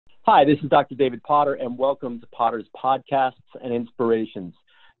Hi, this is Dr. David Potter, and welcome to Potter's Podcasts and Inspirations.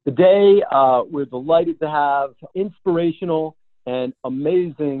 Today, we're delighted to have inspirational and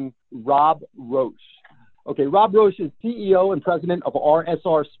amazing Rob Roche. Okay, Rob Roche is CEO and president of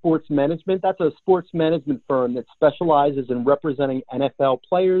RSR Sports Management. That's a sports management firm that specializes in representing NFL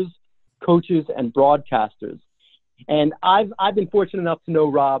players, coaches, and broadcasters. And I've been fortunate enough to know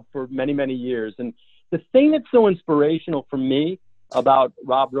Rob for many, many years. And the thing that's so inspirational for me about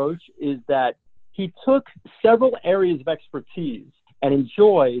Rob Roche is that he took several areas of expertise and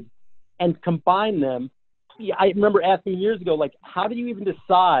enjoyed and combined them. I remember asking years ago, like, how do you even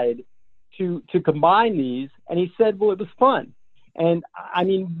decide to combine these? And he said, well, it was fun. And I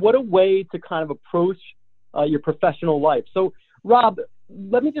mean, what a way to kind of approach your professional life. So Rob,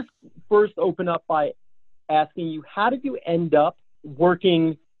 let me just first open up by asking you, how did you end up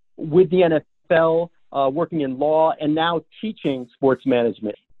working with the NFL, working in law, and now teaching sports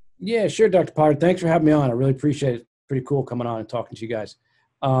management? Yeah, sure, Dr. Potter. Thanks for having me on. I really appreciate it. Pretty cool coming on and talking to you guys.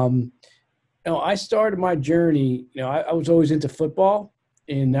 I started my journey, I was always into football,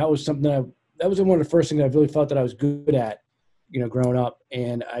 and that was something that was one of the first things I really felt that I was good at, growing up.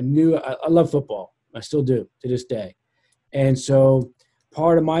 And I knew I love football. I still do to this day. And so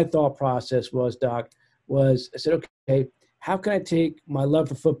part of my thought process was, I said, okay, how can I take my love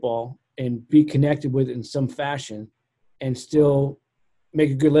for football and be connected with it in some fashion and still make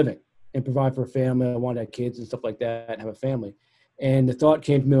a good living and provide for a family? I wanted to have kids and stuff like that and have a family. And the thought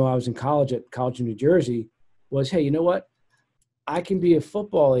came to me when I was in college at College of New Jersey was, hey, you know what? I can be a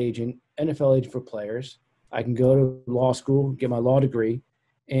football agent, NFL agent for players. I can go to law school, get my law degree,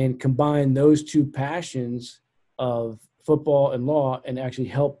 and combine those two passions of football and law and actually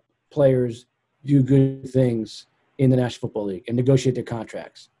help players do good things in the National Football League and negotiate their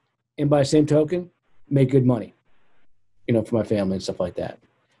contracts. And by the same token, make good money, for my family and stuff like that.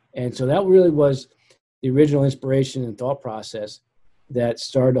 And so that really was the original inspiration and thought process that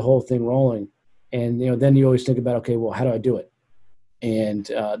started the whole thing rolling. And, then you always think about, okay, well, how do I do it? And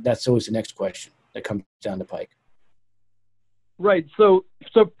that's always the next question that comes down the pike. Right. So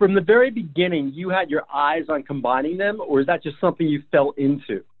from the very beginning, you had your eyes on combining them, or is that just something you fell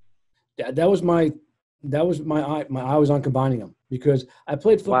into? That was my eye. My eye was on combining them because I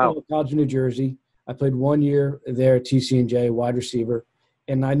played football at College of New Jersey. I played 1 year there at TC&J, wide receiver,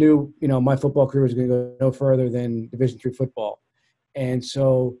 and I knew my football career was going to go no further than Division III football. And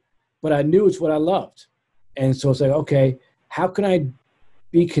so, but I knew it's what I loved, and so it's like, okay, how can I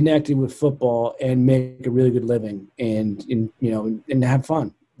be connected with football and make a really good living and have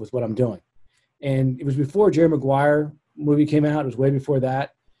fun with what I'm doing? And it was before Jerry Maguire movie came out. It was way before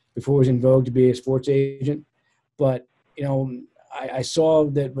that, before it was in vogue to be a sports agent. But, I saw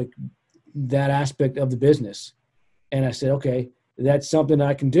that, like, that aspect of the business. And I said, okay, that's something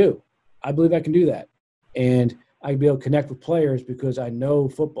I can do. I believe I can do that. And I'd be able to connect with players because I know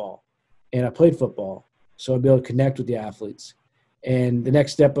football and I played football. So I'd be able to connect with the athletes. And the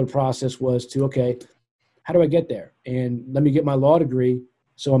next step of the process was to, okay, how do I get there? And let me get my law degree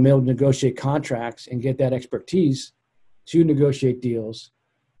so I'm able to negotiate contracts and get that expertise to negotiate deals.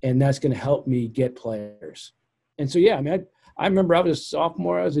 And that's going to help me get players. And so, yeah, I remember I was a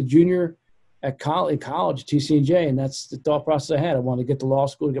sophomore, I was a junior at college, TC&J, and that's the thought process I had. I wanted to get to law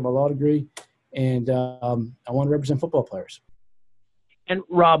school, get my law degree, and I want to represent football players. And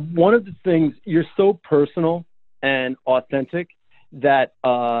Rob, one of the things, you're so personal and authentic that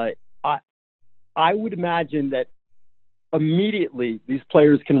I would imagine that immediately these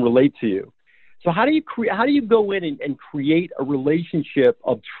players can relate to you. So how do you go in and create a relationship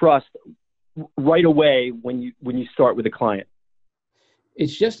of trust right away when you start with a client?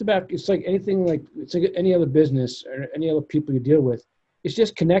 It's like anything, like it's like any other business or any other people you deal with. It's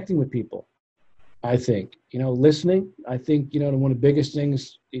just connecting with people. I think, listening. I think, one of the biggest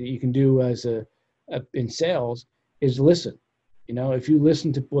things you can do in sales is listen. If you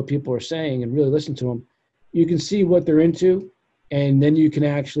listen to what people are saying and really listen to them, you can see what they're into, and then you can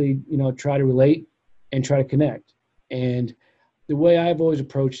actually, try to relate and try to connect. And the way I've always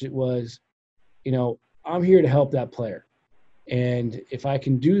approached it was, I'm here to help that player. And if I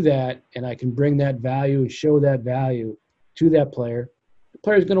can do that and I can bring that value and show that value to that player, the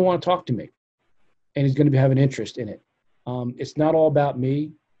player is going to want to talk to me and he's going to have an interest in it. It's not all about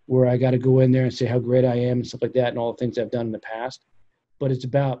me where I got to go in there and say how great I am and stuff like that and all the things I've done in the past, but it's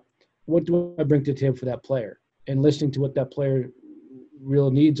about what do I bring to the table for that player and listening to what that player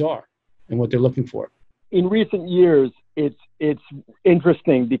real needs are and what they're looking for. In recent years, it's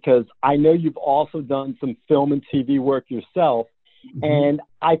interesting because I know you've also done some film and TV work yourself, and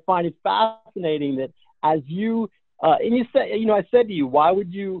I find it fascinating that as you And you said, I said to you, why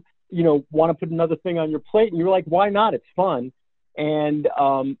would you, want to put another thing on your plate? And you were like, why not? It's fun. And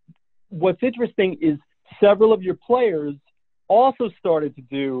what's interesting is several of your players also started to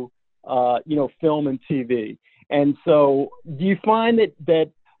do, film and TV. And so do you find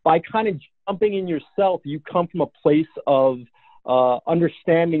that by kind of jumping in yourself, you come from a place of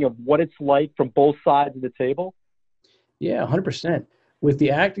understanding of what it's like from both sides of the table? Yeah, 100%. With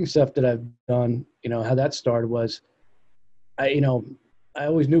the acting stuff that I've done, how that started was, I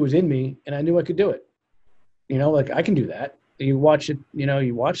always knew it was in me, and I knew I could do it. Like I can do that. You watch it,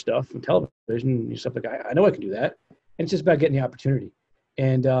 you watch stuff on television and stuff like I know I can do that. And it's just about getting the opportunity.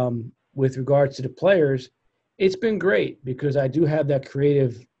 And with regards to the players, it's been great because I do have that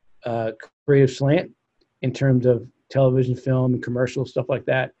creative slant in terms of television, film, and commercial stuff like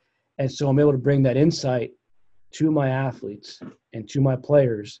that. And so I'm able to bring that insight to my athletes and to my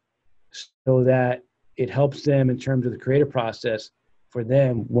players so that it helps them in terms of the creative process for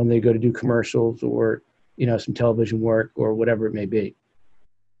them when they go to do commercials or, some television work or whatever it may be.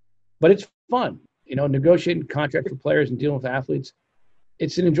 But it's fun, negotiating contracts for players and dealing with athletes.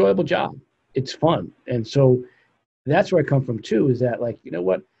 It's an enjoyable job. It's fun. And so that's where I come from too, is that like, you know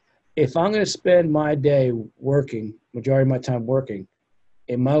what, if I'm going to spend my day working, majority of my time working,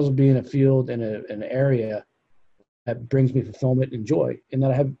 it might as well be in a field in an area that brings me fulfillment and joy and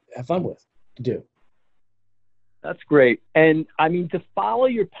that I have fun with to do. That's great. And I mean, to follow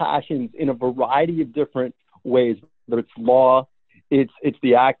your passions in a variety of different ways, whether it's law, it's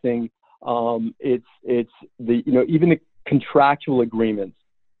the acting, it's the, even the contractual agreements,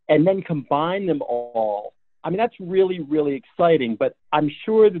 and then combine them all. I mean, that's really, really exciting, but I'm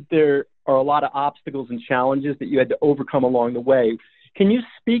sure that there are a lot of obstacles and challenges that you had to overcome along the way. Can you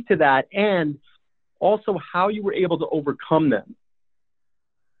speak to that and also how you were able to overcome them?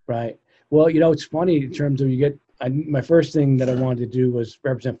 Right. Well, it's funny in terms of my first thing that I wanted to do was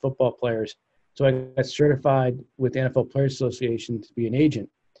represent football players. So I got certified with the NFL Players Association to be an agent.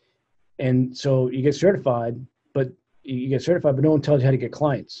 And so you get certified, but no one tells you how to get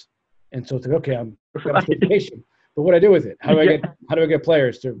clients. And so it's like, okay, I'm got a certification, but what do I do with it? How do I get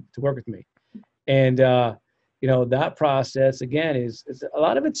players to work with me? And, that process again is a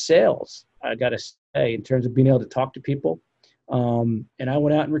lot of it's sales. I got to say, in terms of being able to talk to people. And I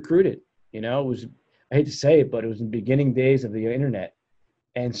went out and recruited, I hate to say it, but it was in the beginning days of the internet.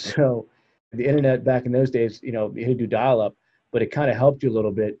 And so the internet back in those days, you had to do dial up, but it kind of helped you a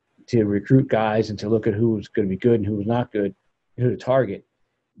little bit to recruit guys and to look at who was going to be good and who was not good, and who to target.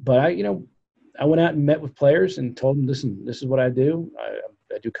 But I went out and met with players and told them, listen, this is what I do.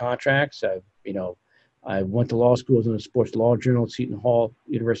 I do contracts. I went to law school, I was in a sports law journal at Seton Hall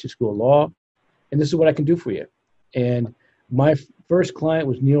University School of Law, and this is what I can do for you. And my first client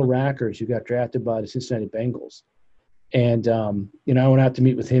was Neil Rackers, who got drafted by the Cincinnati Bengals. And, I went out to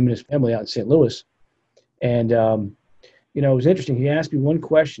meet with him and his family out in St. Louis. And, it was interesting. He asked me one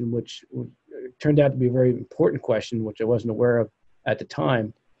question, which turned out to be a very important question, which I wasn't aware of at the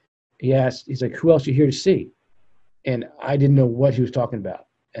time. He's like, who else are you here to see? And I didn't know what he was talking about.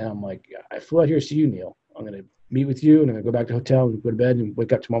 And I'm like, I flew out here to see you, Neil. I'm going to meet with you, and I'm going to go back to the hotel and go to bed and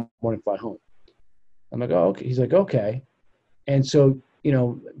wake up tomorrow morning and fly home. I'm like, oh, okay. He's like, okay. And so, a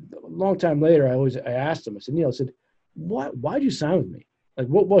long time later, I asked him, I said, Neil, I said, why'd you sign with me? Like,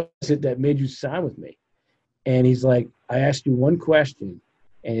 what was it that made you sign with me? And he's like, I asked you one question.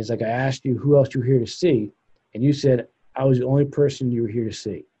 And he's like, I asked you who else you were here to see. And you said, I was the only person you were here to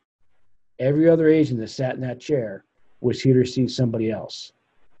see. Every other agent that sat in that chair was here to see somebody else,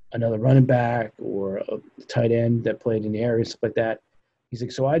 another running back or a tight end that played in the area, stuff like that. He's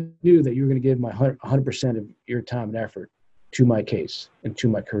like, so I knew that you were going to give my 100% of your time and effort to my case and to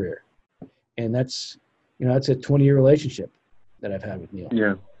my career. And that's a 20-year relationship that I've had with Neil.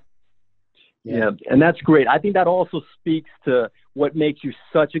 Yeah. And that's great. I think that also speaks to what makes you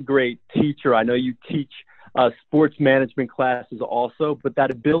such a great teacher. I know you teach sports management classes also, but that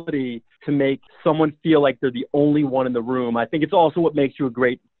ability to make someone feel like they're the only one in the room, I think it's also what makes you a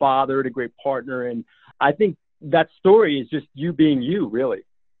great father and a great partner. And I think that story is just you being you, really.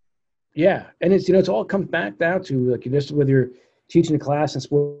 Yeah. And it's all comes back down to like this, whether you're teaching a class in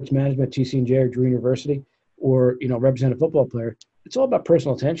sports management at TCNJ or Drew University, or, represent a football player, it's all about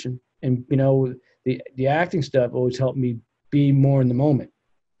personal attention. And, the acting stuff always helped me be more in the moment.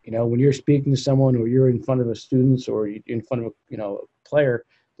 When you're speaking to someone or you're in front of a student or you're in front of a player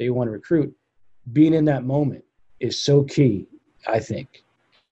that you want to recruit, being in that moment is so key, I think.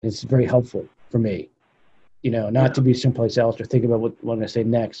 It's very helpful for me, not to be someplace else or think about what I'm going to say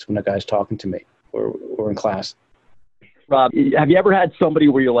next when a guy's talking to me or in class. Rob, have you ever had somebody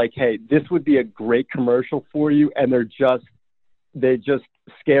where you're like, hey, this would be a great commercial for you, and they're just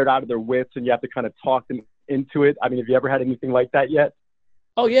scared out of their wits and you have to kind of talk them into it? I mean, have you ever had anything like that yet?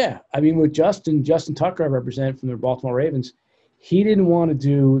 Oh, yeah. I mean, with Justin Tucker, I represent from the Baltimore Ravens, he didn't want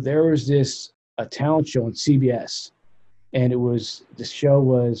to there was a talent show on CBS, and the show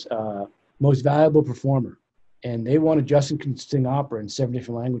was Most Valuable Performer, and they wanted Justin to sing opera in 7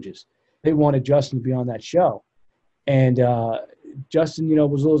 different languages. They wanted Justin to be on that show. And Justin,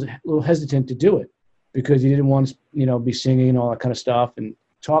 was a little hesitant to do it because he didn't want to, be singing and all that kind of stuff. And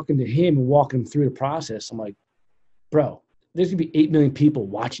talking to him and walking him through the process, I'm like, bro, there's going to be 8 million people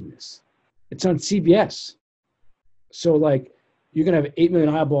watching this. It's on CBS. So, you're going to have 8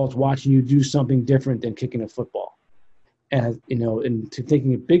 million eyeballs watching you do something different than kicking a football. And, and to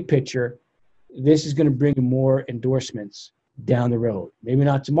thinking a big picture, this is going to bring more endorsements down the road. Maybe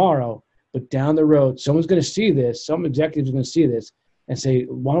not tomorrow, but down the road, someone's going to see this. Some executives are going to see this and say,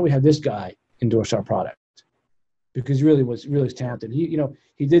 why don't we have this guy endorse our product? Because he was really talented. He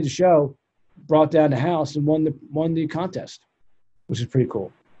did the show, brought down the house, and won the contest, which is pretty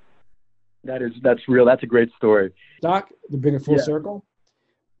cool. That's real. That's a great story. Doc, to bring it full circle,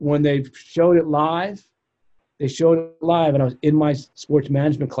 when they showed it live, and I was in my sports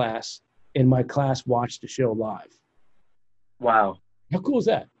management class, and my class watched the show live. Wow. How cool is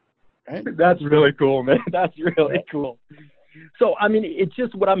that? Right? That's really cool, man. That's really cool. So, I mean, it's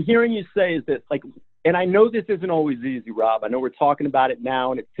just what I'm hearing you say is that, and I know this isn't always easy, Rob. I know we're talking about it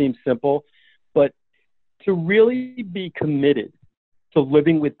now and it seems simple, but to really be committed to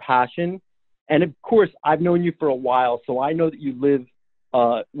living with passion, and of course, I've known you for a while, so I know that you live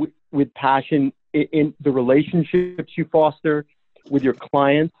with passion in the relationships you foster with your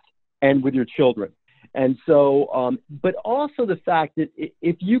clients and with your children. And so, but also the fact that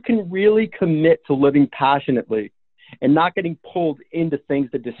if you can really commit to living passionately and not getting pulled into things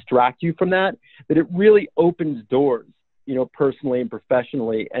that distract you from that it really opens doors, personally and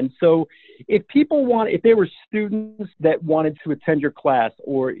professionally. And so if they were students that wanted to attend your class,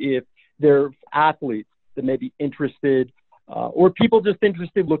 or if they're athletes that may be interested, or people just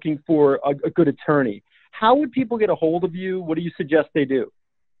interested looking for a good attorney, how would people get a hold of you? What do you suggest they do?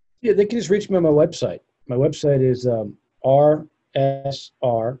 Yeah, they can just reach me on my website. My website is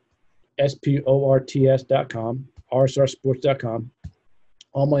rsrsports.com, rsrsports.com.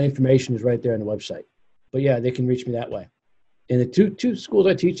 All my information is right there on the website. But, yeah, they can reach me that way. And the two schools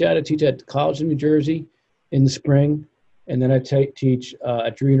I teach at College in New Jersey in the spring, and then I teach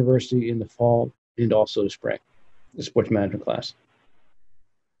at Drew University in the fall and also the spring, the sports management class.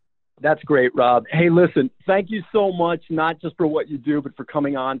 That's great, Rob. Hey, listen, thank you so much, not just for what you do, but for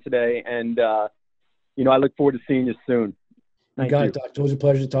coming on today. And, I look forward to seeing you soon. You got it, Doc. It was a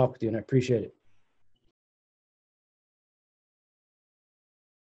pleasure to talk with you, and I appreciate it.